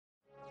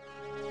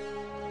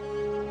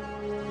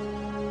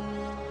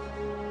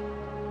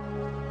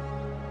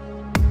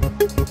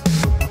What's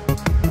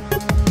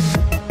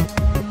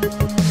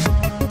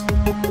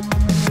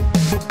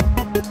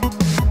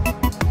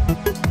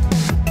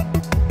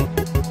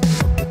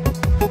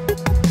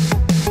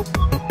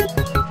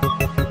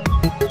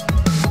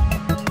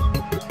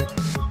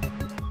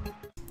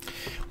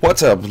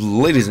up,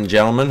 ladies and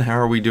gentlemen? How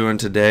are we doing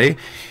today?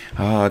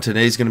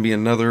 Today's going to be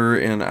another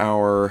in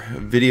our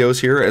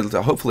videos here.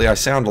 Hopefully I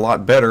sound a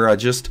lot better. I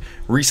just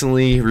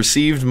recently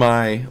received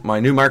my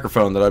new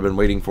microphone that I've been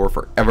waiting for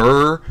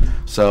forever.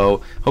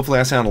 So hopefully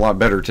I sound a lot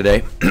better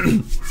today.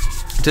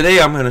 Today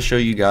I'm going to show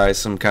you guys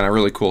some kind of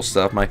really cool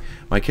stuff.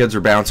 My kids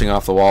are bouncing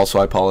off the wall, so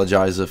I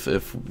apologize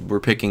if we're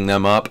picking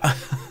them up.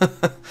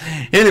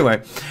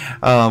 Anyway,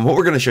 what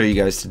we're going to show you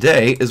guys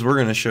today is we're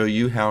going to show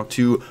you how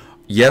to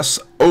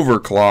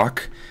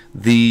overclock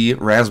the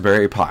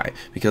Raspberry Pi,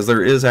 because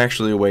there is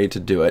actually a way to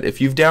do it.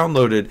 If you've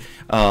downloaded,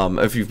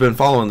 if you've been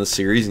following the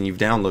series and you've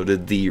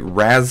downloaded the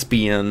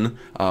Raspbian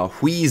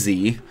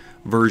Wheezy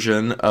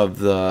version of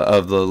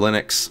the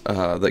Linux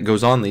that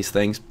goes on these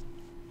things,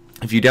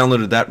 if you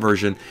downloaded that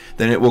version,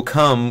 then it will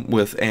come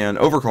with an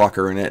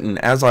overclocker in it. And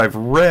as I've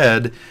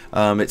read,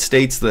 it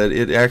states that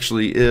it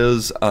actually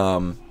is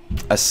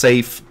a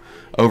safe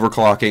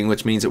overclocking,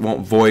 which means it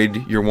won't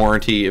void your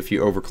warranty if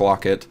you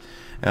overclock it.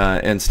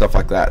 And stuff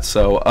like that.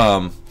 So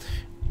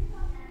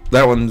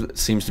that one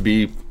seems to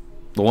be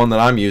the one that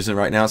I'm using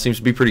right now. It seems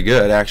to be pretty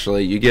good,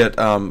 actually. You get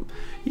a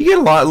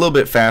little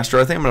bit faster.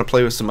 I think I'm going to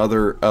play with some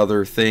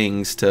other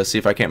things to see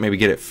if I can't maybe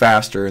get it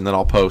faster, and then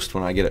I'll post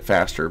when I get it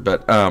faster.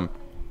 But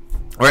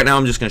right now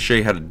I'm just going to show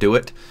you how to do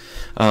it.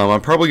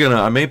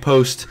 I may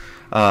post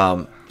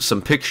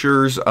some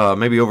pictures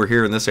maybe over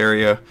here in this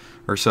area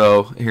or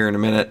so here in a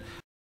minute.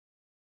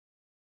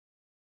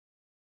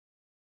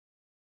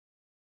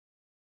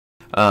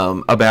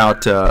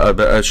 About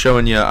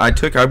showing you, I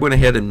went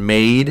ahead and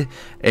made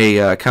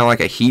a kind of like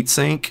a heat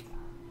sink,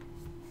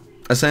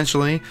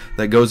 essentially,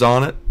 that goes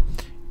on it.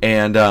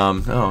 And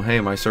oh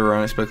hey, my server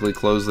unexpectedly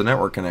closed the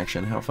network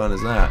connection. How fun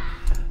is that?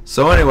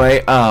 So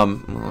anyway,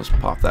 let's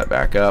pop that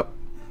back up.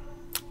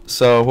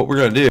 So what we're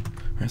gonna do,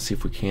 let's see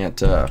if we can't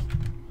 30,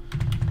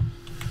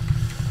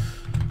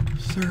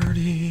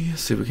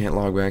 see if we can't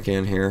log back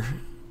in here.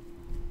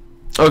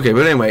 Okay,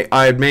 but anyway,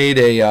 I had made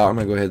a I'm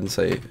gonna go ahead and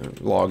say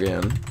log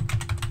in,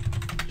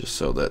 just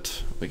so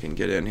that we can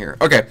get in here.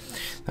 Okay,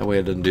 that way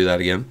I didn't do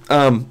that again.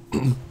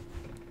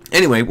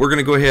 Anyway, we're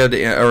gonna go ahead,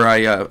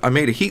 I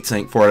made a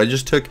heatsink for it. I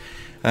just took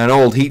an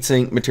old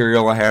heatsink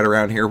material I had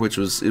around here, which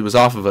was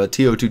off of a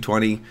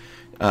TO220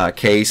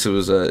 case. It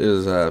was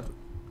a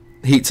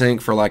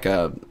heatsink for like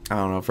a, I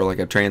don't know, for like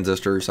a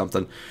transistor or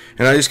something,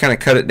 and I just kind of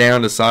cut it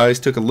down to size.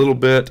 Took a little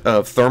bit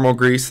of thermal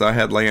grease that I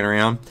had laying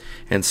around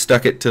and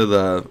stuck it to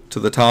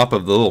the top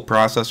of the little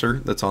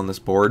processor that's on this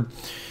board,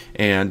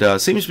 and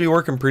seems to be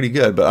working pretty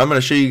good. But I'm going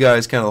to show you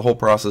guys kind of the whole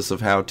process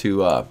of how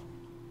to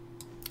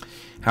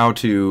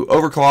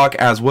overclock,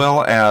 as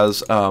well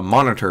as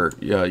monitor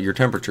your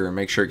temperature and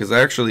make sure, because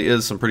there actually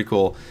is some pretty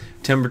cool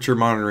temperature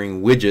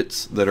monitoring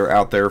widgets that are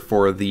out there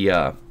for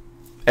the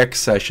X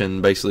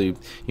session, basically,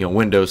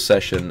 Windows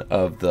session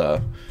of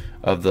the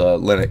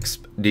Linux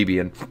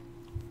Debian.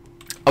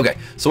 Okay,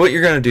 so what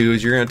you're going to do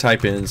is you're going to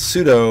type in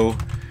sudo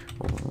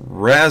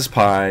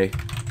raspi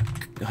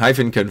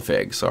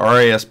 -config, so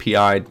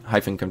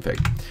raspi-config.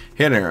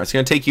 Hit enter. It's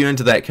going to take you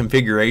into that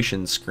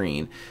configuration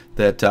screen.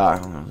 That I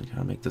don't know, can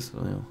I make this?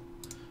 Well,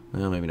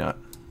 maybe not.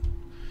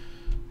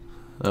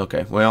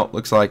 Okay, well,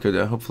 looks like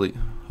hopefully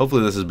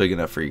this is big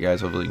enough for you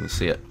guys. Hopefully you can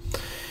see it.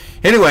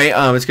 Anyway,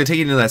 it's going to take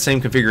you to that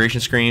same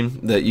configuration screen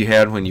that you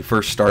had when you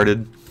first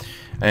started.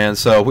 And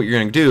so what you're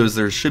going to do is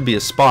there should be a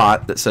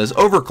spot that says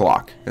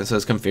overclock. It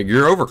says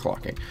configure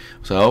overclocking.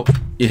 So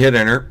you hit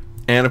enter,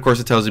 and of course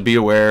it tells you be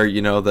aware,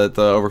 that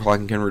the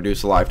overclocking can reduce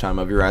the lifetime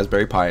of your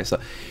Raspberry Pi. So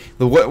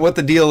what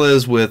the deal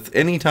is with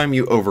anytime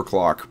you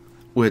overclock,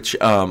 which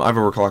I've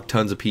overclocked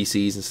tons of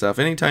PCs and stuff.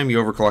 Anytime you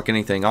overclock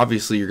anything,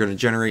 obviously you're going to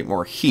generate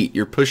more heat.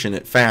 You're pushing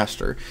it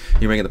faster.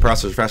 You're making the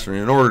processor faster.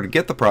 And in order to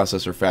get the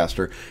processor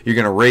faster, you're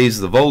going to raise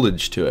the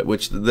voltage to it,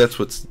 which that's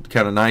what's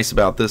kind of nice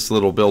about this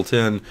little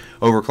built-in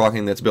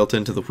overclocking that's built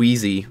into the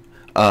Wheezy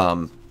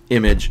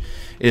image,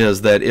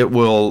 is that it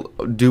will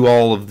do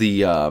all of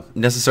the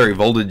necessary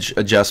voltage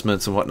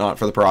adjustments and whatnot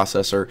for the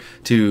processor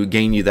to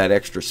gain you that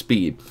extra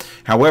speed.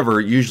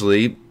 However,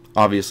 usually,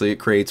 obviously, it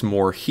creates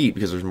more heat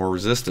because there's more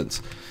resistance.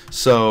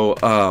 So,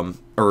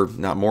 or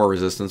not more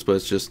resistance, but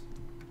it's just,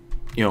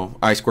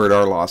 I squared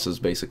R losses,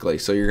 basically.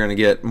 So you're going to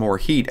get more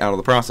heat out of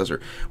the processor.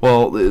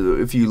 Well,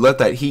 if you let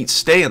that heat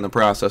stay in the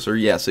processor,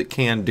 yes, it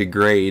can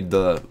degrade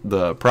the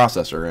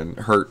processor and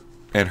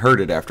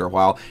hurt it after a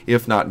while,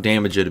 if not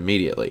damage it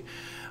immediately.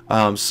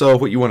 So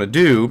what you want to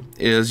do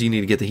is you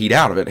need to get the heat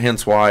out of it.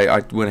 Hence why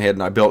I went ahead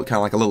and I built kind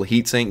of like a little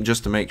heat sink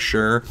just to make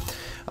sure.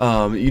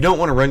 You don't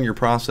want to run your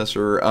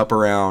processor up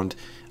around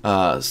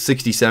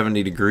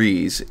 60-70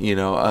 degrees.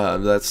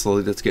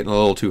 That's getting a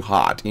little too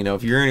hot.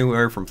 If you're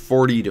anywhere from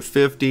 40 to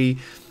 50,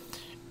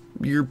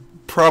 you're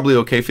probably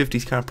okay.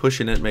 50's kind of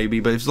pushing it maybe,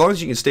 but as long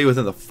as you can stay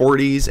within the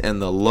 40s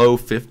and the low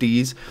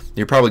 50s,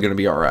 you're probably going to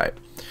be all right.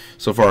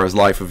 so far as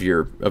life of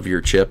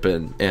your chip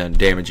and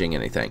damaging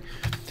anything.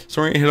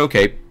 So we're gonna hit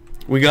OK.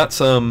 We got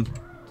some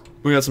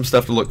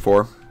stuff to look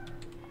for.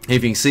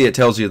 If you can see, it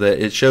tells you that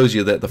it shows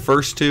you that the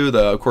first two,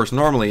 of course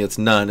normally it's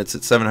none. It's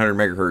at 700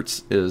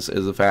 megahertz is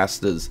the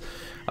fastest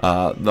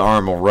the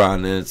ARM will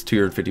run, and it's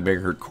 250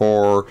 megahertz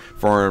core,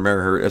 400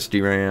 megahertz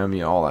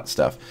SDRAM, all that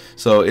stuff.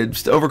 So it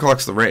just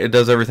overclocks the RAM. It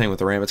does everything with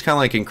the RAM. It's kind of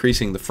like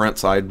increasing the front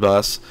side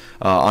bus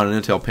on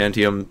an Intel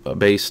Pentium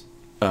based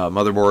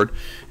motherboard.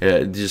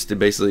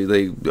 Basically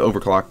they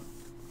overclock,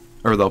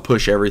 or they'll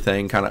push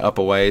everything kind of up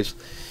a ways.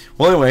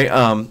 Well, anyway,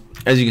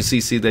 as you can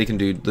see,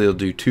 they'll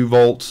do 2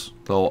 volts.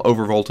 They'll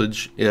over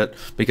voltage it,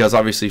 because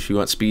obviously if you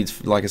want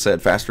speeds, like I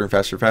said, faster and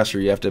faster and faster,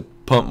 you have to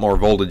pump more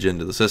voltage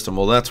into the system.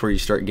 Well, that's where you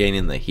start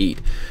gaining the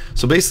heat.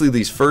 So basically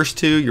these first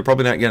two, you're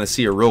probably not going to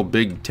see a real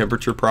big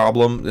temperature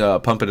problem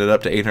pumping it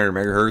up to 800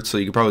 megahertz, so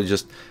you can probably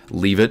just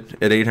leave it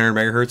at 800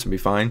 megahertz and be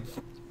fine.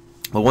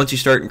 But once you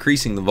start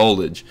increasing the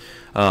voltage,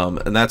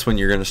 and that's when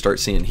you're going to start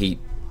seeing heat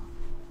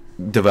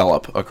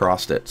develop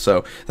across it.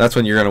 So that's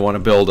when you're going to want to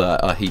build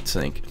a heat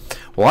sink.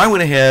 Well, I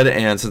went ahead,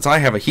 and since I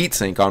have a heat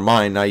sink on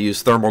mine, I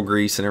use thermal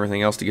grease and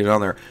everything else to get it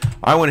on there.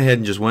 I went ahead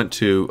and just went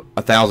to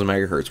 1000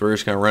 megahertz. We're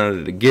just going to run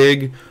it at a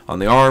gig on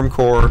the ARM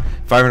core,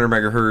 500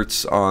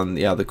 megahertz on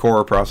the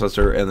core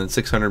processor, and then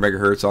 600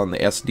 megahertz on the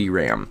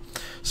SDRAM.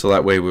 So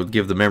that way we'll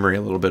give the memory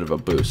a little bit of a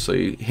boost. So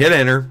you hit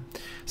enter.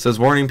 It says,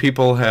 warning,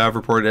 people have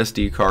reported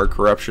SD card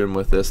corruption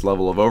with this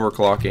level of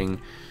overclocking.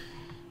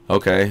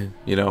 Okay,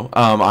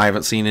 I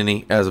haven't seen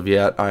any as of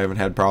yet. I haven't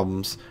had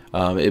problems.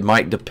 It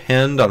might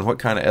depend on what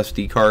kind of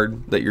SD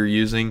card that you're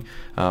using.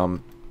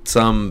 Some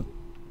of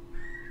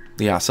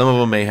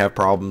them may have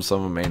problems, some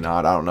of them may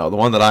not. I don't know. The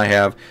one that I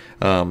have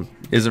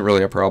isn't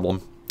really a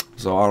problem,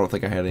 so I don't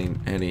think I had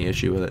any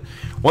issue with it.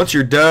 Once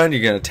you're done,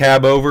 you're going to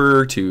tab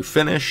over to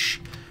finish,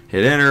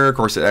 hit enter. Of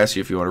course, it asks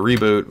you if you want to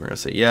reboot. We're going to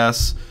say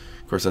yes.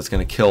 Of course, that's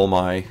going to kill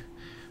my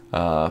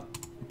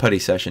putty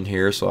session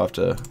here, so I'll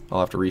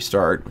have to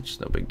restart, which is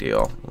no big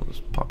deal. We'll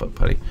just pop up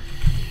putty.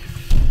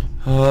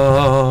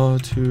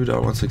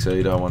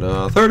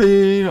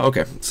 2.168.1.30.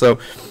 Okay, so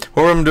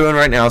what I'm doing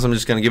right now is I'm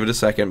just going to give it a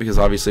second, because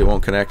obviously it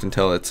won't connect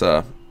until it's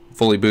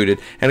fully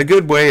booted. And a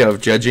good way of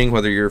judging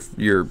whether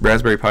your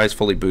Raspberry Pi is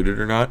fully booted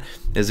or not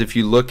is if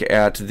you look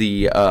at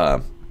the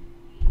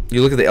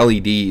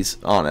LEDs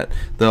on it.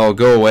 They'll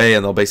go away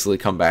and they'll basically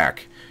come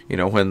back.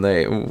 When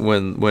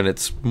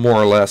it's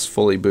more or less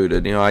fully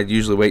booted. I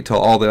usually wait till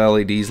all the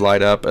LEDs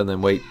light up and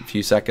then wait a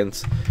few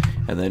seconds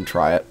and then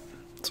try it.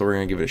 So we're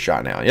gonna give it a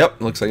shot now.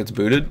 Yep, looks like it's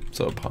booted.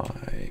 So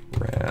Pi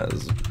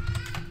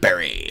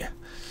Raspberry.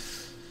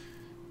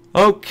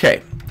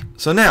 Okay,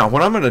 so now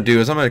what I'm gonna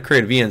do is I'm gonna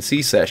create a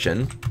VNC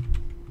session.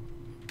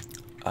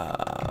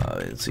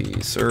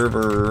 VNC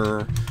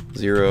server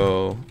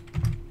 0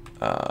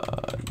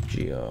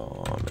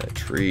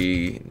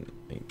 geometry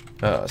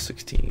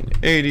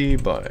 1680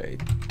 by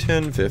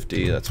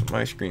 1050. That's what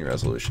my screen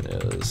resolution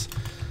is.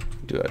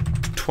 Do a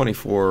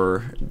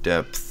 24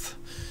 depth.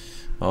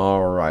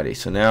 Alrighty,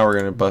 so now we're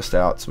gonna bust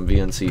out some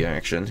VNC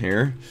action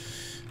here,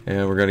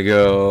 and we're gonna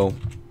go.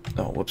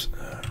 Oh, whoops,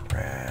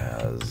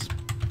 Raspberry.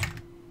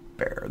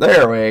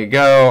 There we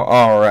go.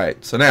 All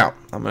right, so now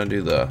I'm gonna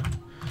do the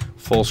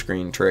full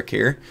screen trick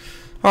here.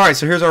 All right,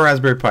 so here's our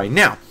Raspberry Pi.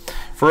 Now,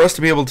 for us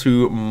to be able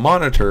to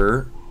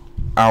monitor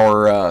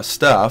our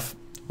stuff,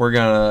 we're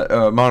going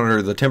to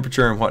monitor the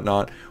temperature and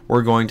whatnot.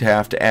 We're going to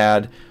have to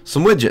add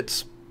some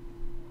widgets.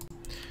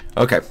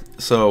 Okay,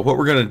 so what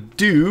we're going to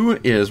do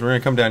is we're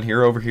going to come down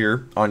here over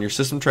here on your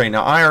system tray.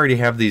 Now, I already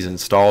have these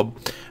installed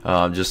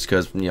just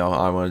because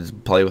I want to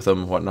play with them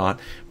and whatnot,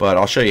 but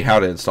I'll show you how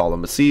to install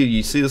them. But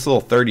you see this little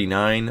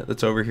 39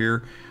 that's over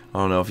here? I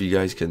don't know if you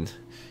guys can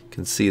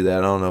see that.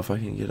 I don't know if I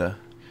can get I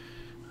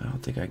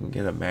don't think I can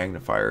get a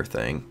magnifier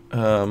thing.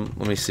 Let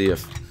me see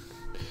if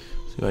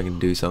I can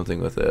do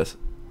something with this.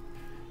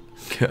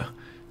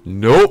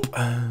 Nope.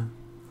 I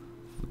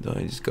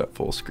just got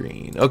full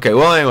screen. Okay,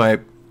 well anyway.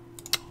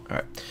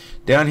 Alright.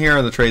 Down here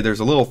on the tray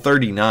there's a little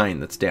 39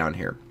 that's down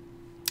here.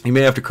 You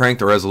may have to crank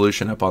the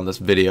resolution up on this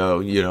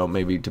video,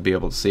 maybe to be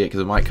able to see it,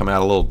 because it might come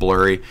out a little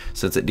blurry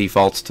since it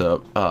defaults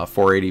to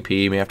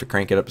 480p. You may have to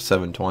crank it up to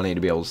 720 to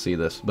be able to see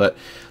this. But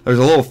there's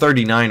a little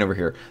 39 over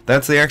here.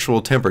 That's the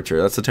actual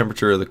temperature. That's the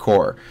temperature of the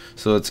core.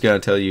 So it's going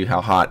to tell you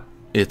how hot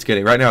it's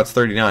getting. Right now it's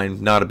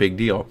 39, not a big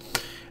deal.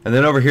 And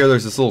then over here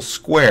there's this little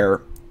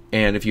square,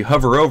 and if you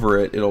hover over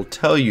it, it'll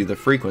tell you the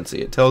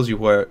frequency. It tells you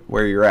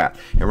where you're at.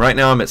 And right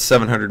now I'm at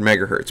 700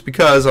 megahertz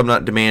because I'm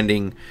not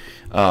demanding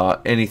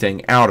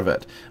anything out of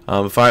it.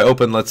 If I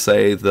open, let's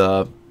say,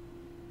 what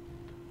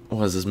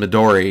is this,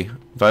 Midori?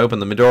 If I open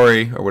the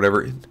Midori or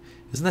whatever,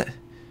 isn't that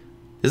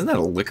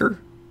a liquor?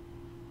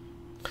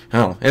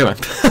 Oh, anyway,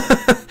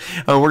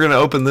 we're gonna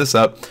open this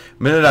up. The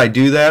minute I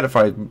do that, if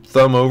I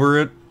thumb over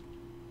it,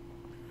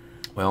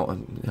 well,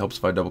 it helps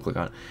if I double click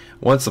on it.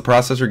 Once the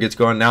processor gets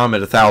going, now I'm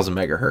at 1000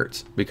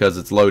 megahertz because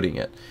it's loading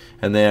it.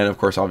 And then, of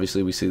course,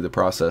 obviously we see the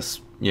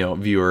process,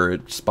 viewer,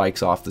 it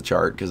spikes off the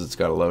chart because it's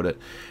got to load it.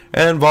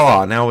 And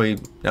voila, now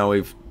we've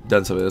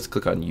done something. Let's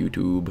click on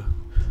YouTube.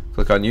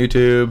 Click on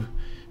YouTube,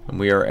 and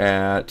we are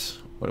at,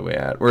 what are we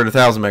at? We're at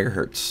 1,000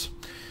 megahertz.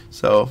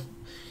 So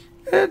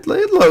it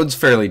loads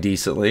fairly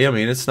decently. I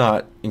mean, it's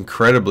not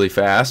incredibly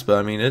fast, but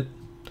I mean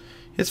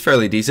it's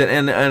fairly decent.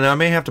 And I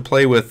may have to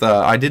play with.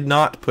 I did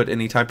not put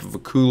any type of a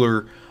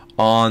cooler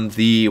on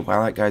the.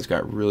 Wow, that guy's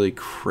got really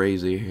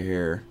crazy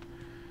hair.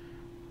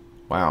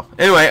 Wow.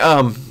 Anyway,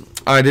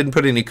 I didn't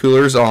put any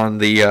coolers on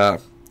the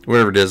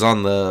whatever it is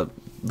on the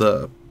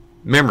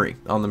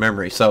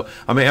memory, so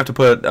I may have to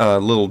put a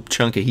little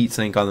chunk of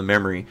heatsink on the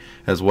memory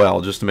as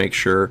well, just to make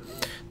sure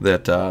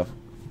that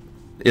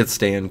it's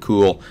staying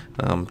cool.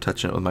 I'm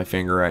touching it with my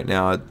finger right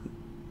now.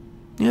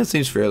 Yeah, it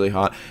seems fairly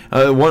hot.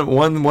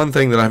 One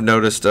thing that I've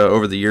noticed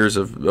over the years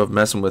of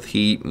messing with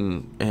heat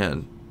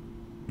and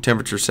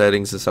temperature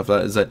settings and stuff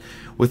like that is that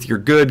with your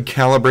good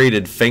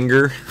calibrated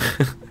finger,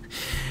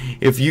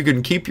 if you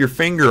can keep your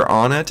finger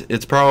on it,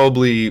 it's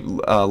probably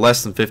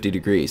less than 50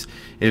 degrees.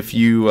 If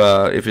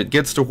it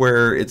gets to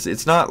where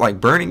it's not like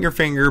burning your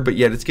finger, but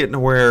yet it's getting to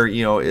where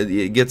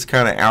it gets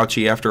kind of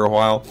ouchy after a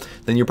while,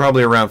 then you're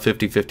probably around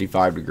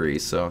 50-55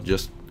 degrees. So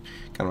just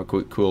kind of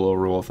a cool little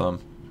rule of thumb.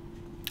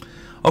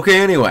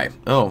 Okay, anyway.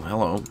 Oh,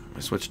 hello. I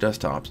switched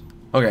desktops.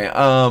 Okay,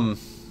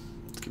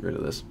 let's get rid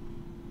of this.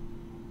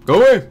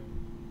 Go away.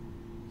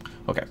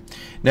 Okay.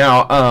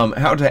 Now,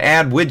 how to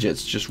add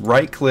widgets. Just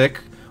right-click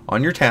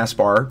on your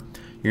taskbar.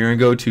 You're going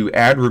to go to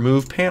Add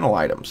Remove Panel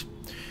Items.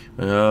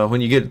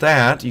 When you get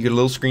that, you get a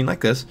little screen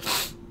like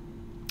this.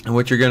 And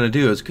what you're going to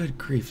do is, good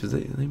grief,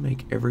 they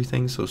make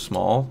everything so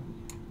small.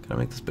 Can I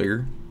make this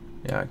bigger?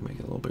 Yeah, I can make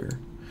it a little bigger.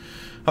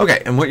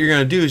 Okay, and what you're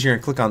going to do is you're going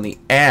to click on the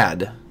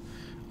Add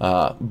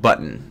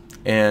button.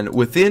 And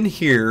within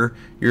here,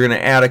 you're going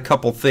to add a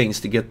couple things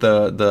to get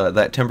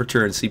that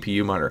temperature and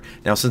CPU monitor.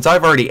 Now, since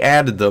I've already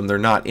added them, they're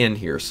not in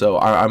here. So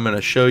I'm going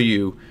to show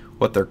you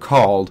what they're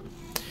called.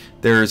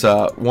 There's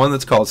one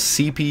that's called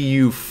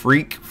CPU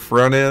Freq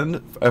front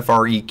end,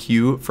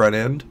 F-R-E-Q front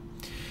end,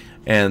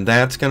 and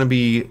that's going to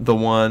be the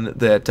one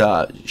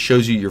that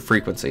shows you your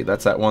frequency.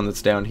 That's that one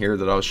that's down here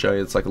that I'll show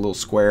you. It's like a little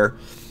square.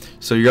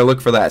 So you're going to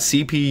look for that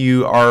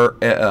CPU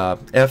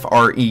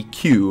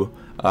F-R-E-Q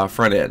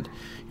front end.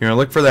 You're going to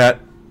look for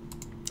that,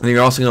 and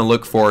you're also going to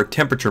look for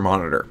temperature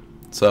monitor.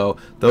 So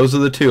those are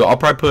the two. I'll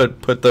probably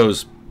put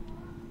those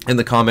in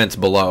the comments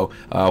below,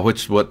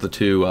 what the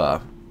two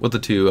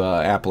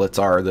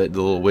applets are, the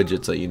little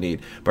widgets that you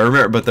need. But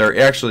remember,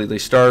 they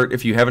start,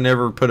 if you haven't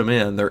ever put them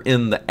in, they're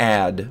in the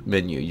Add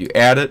menu. You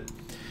add it,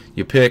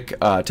 you pick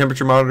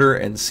temperature monitor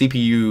and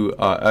CPU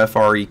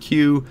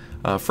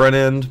FREQ front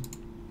end,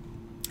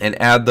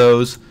 and add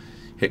those.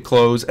 Hit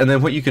close, and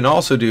then what you can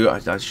also do, I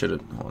should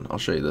have. I'll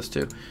show you this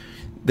too.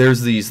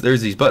 There's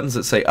these buttons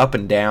that say up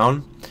and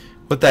down.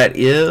 What that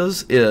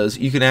is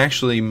you can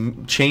actually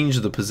change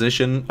the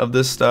position of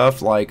this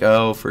stuff. Like,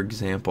 for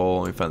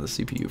example, let me find the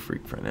CPU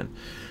Freq front end.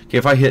 Okay,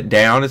 if I hit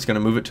down, it's going to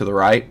move it to the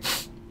right.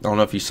 I don't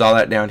know if you saw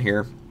that down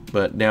here,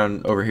 but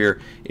down over here,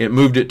 it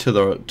moved it to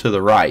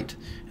the right.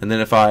 And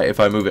then if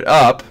I move it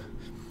up,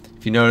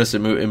 if you notice, it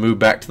moved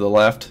back to the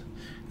left.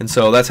 And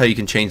so that's how you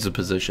can change the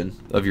position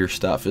of your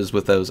stuff, is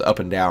with those up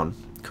and down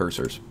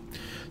cursors.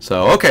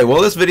 So, okay,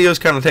 well, this video's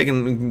kind of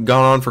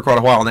gone on for quite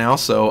a while now,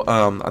 so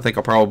I think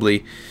I'll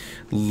probably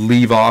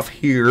leave off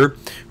here.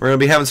 We're going to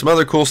be having some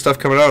other cool stuff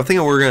coming out. I think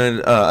we're going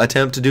to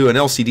attempt to do an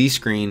LCD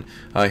screen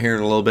here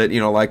in a little bit,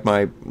 like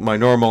my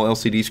normal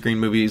LCD screen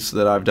movies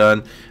that I've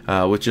done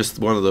with just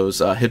one of those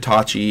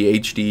Hitachi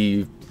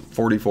HD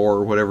 44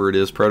 or whatever it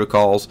is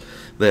protocols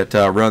that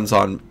runs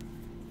on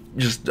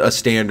just a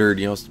standard,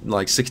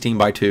 like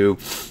 16:2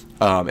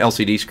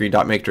 LCD screen,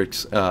 dot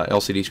matrix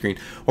LCD screen.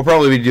 We'll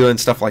probably be doing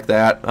stuff like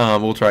that.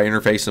 We'll try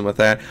interfacing with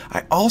that.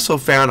 I also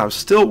found, I'm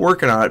still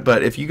working on it,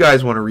 but if you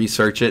guys want to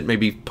research it,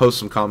 maybe post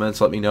some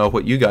comments, let me know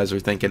what you guys are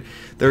thinking.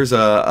 There's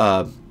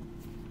there's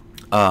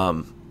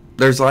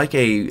like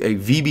a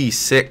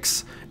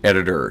VB6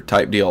 editor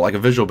type deal, like a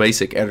Visual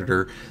Basic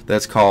editor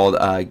that's called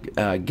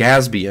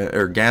Gatsby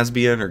or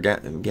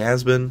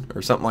Gatsbin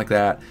or something like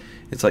that.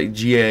 It's like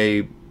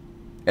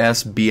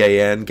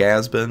GASBAN,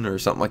 Gatsbin or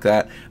something like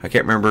that. I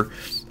can't remember.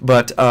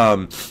 But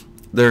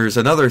there's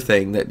another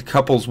thing that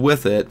couples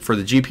with it for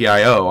the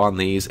GPIO on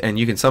these, and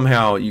you can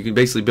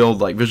basically build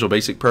like Visual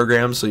Basic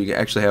programs, so you can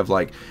actually have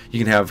you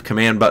can have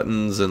command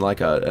buttons and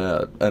like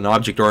an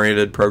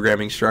object-oriented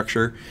programming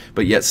structure,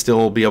 but yet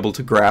still be able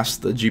to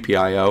grasp the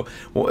GPIO.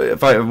 Well,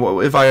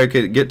 if I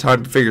could get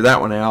time to figure that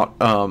one out,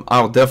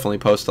 I'll definitely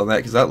post on that,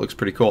 because that looks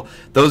pretty cool.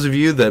 Those of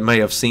you that may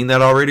have seen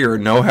that already, or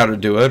know how to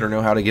do it, or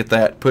know how to get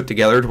that put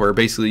together to where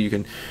basically you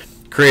can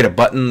create a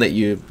button that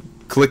you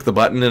click the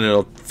button and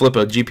it'll flip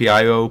a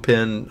GPIO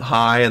pin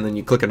high, and then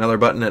you click another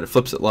button and it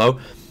flips it low.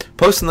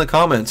 Post in the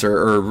comments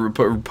or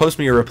post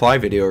me a reply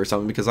video or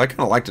something, because I kind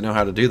of like to know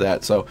how to do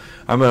that. So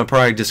I'm going to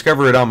probably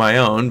discover it on my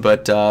own,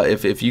 but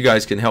if you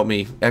guys can help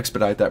me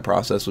expedite that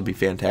process, would be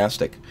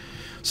fantastic.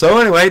 So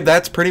anyway,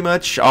 that's pretty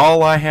much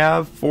all I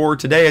have for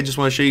today. I just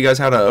want to show you guys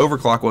how to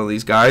overclock one of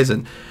these guys,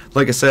 and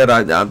like I said,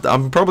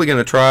 I'm probably going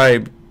to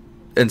try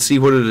and see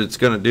what it's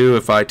going to do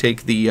if I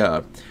take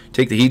the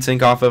take the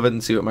heatsink off of it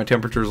and see what my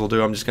temperatures will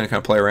do. I'm just going to kind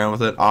of play around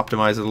with it,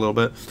 optimize it a little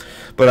bit.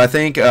 But I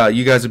think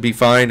you guys would be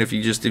fine if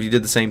you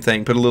did the same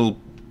thing. Put a little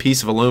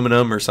piece of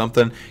aluminum or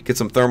something, get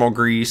some thermal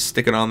grease,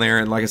 stick it on there,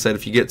 and like I said,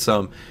 if you get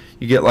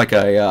like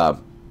a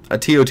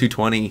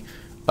TO220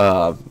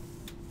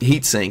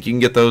 heatsink, you can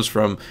get those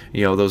from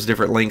those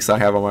different links I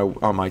have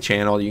on my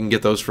channel. You can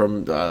get those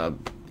from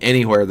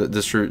anywhere that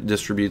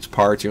distributes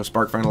parts.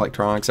 SparkFind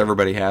Electronics,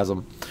 everybody has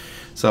them.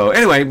 So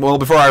anyway, well,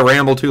 before I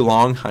ramble too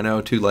long, I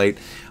know too late.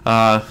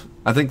 I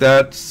think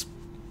that's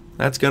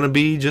gonna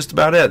be just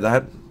about it.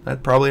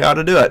 That probably ought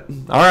to do it.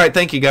 All right,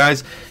 thank you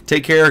guys.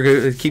 Take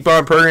care. Keep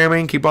on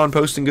programming. Keep on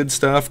posting good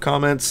stuff.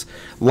 Comments,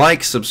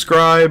 like,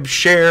 subscribe,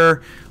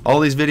 share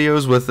all these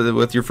videos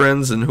with your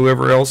friends and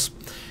whoever else.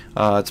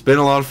 It's been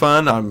a lot of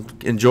fun. I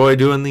enjoy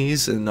doing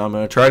these, and I'm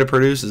going to try to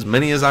produce as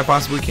many as I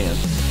possibly can.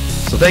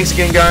 So thanks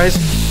again, guys.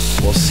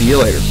 We'll see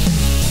you later.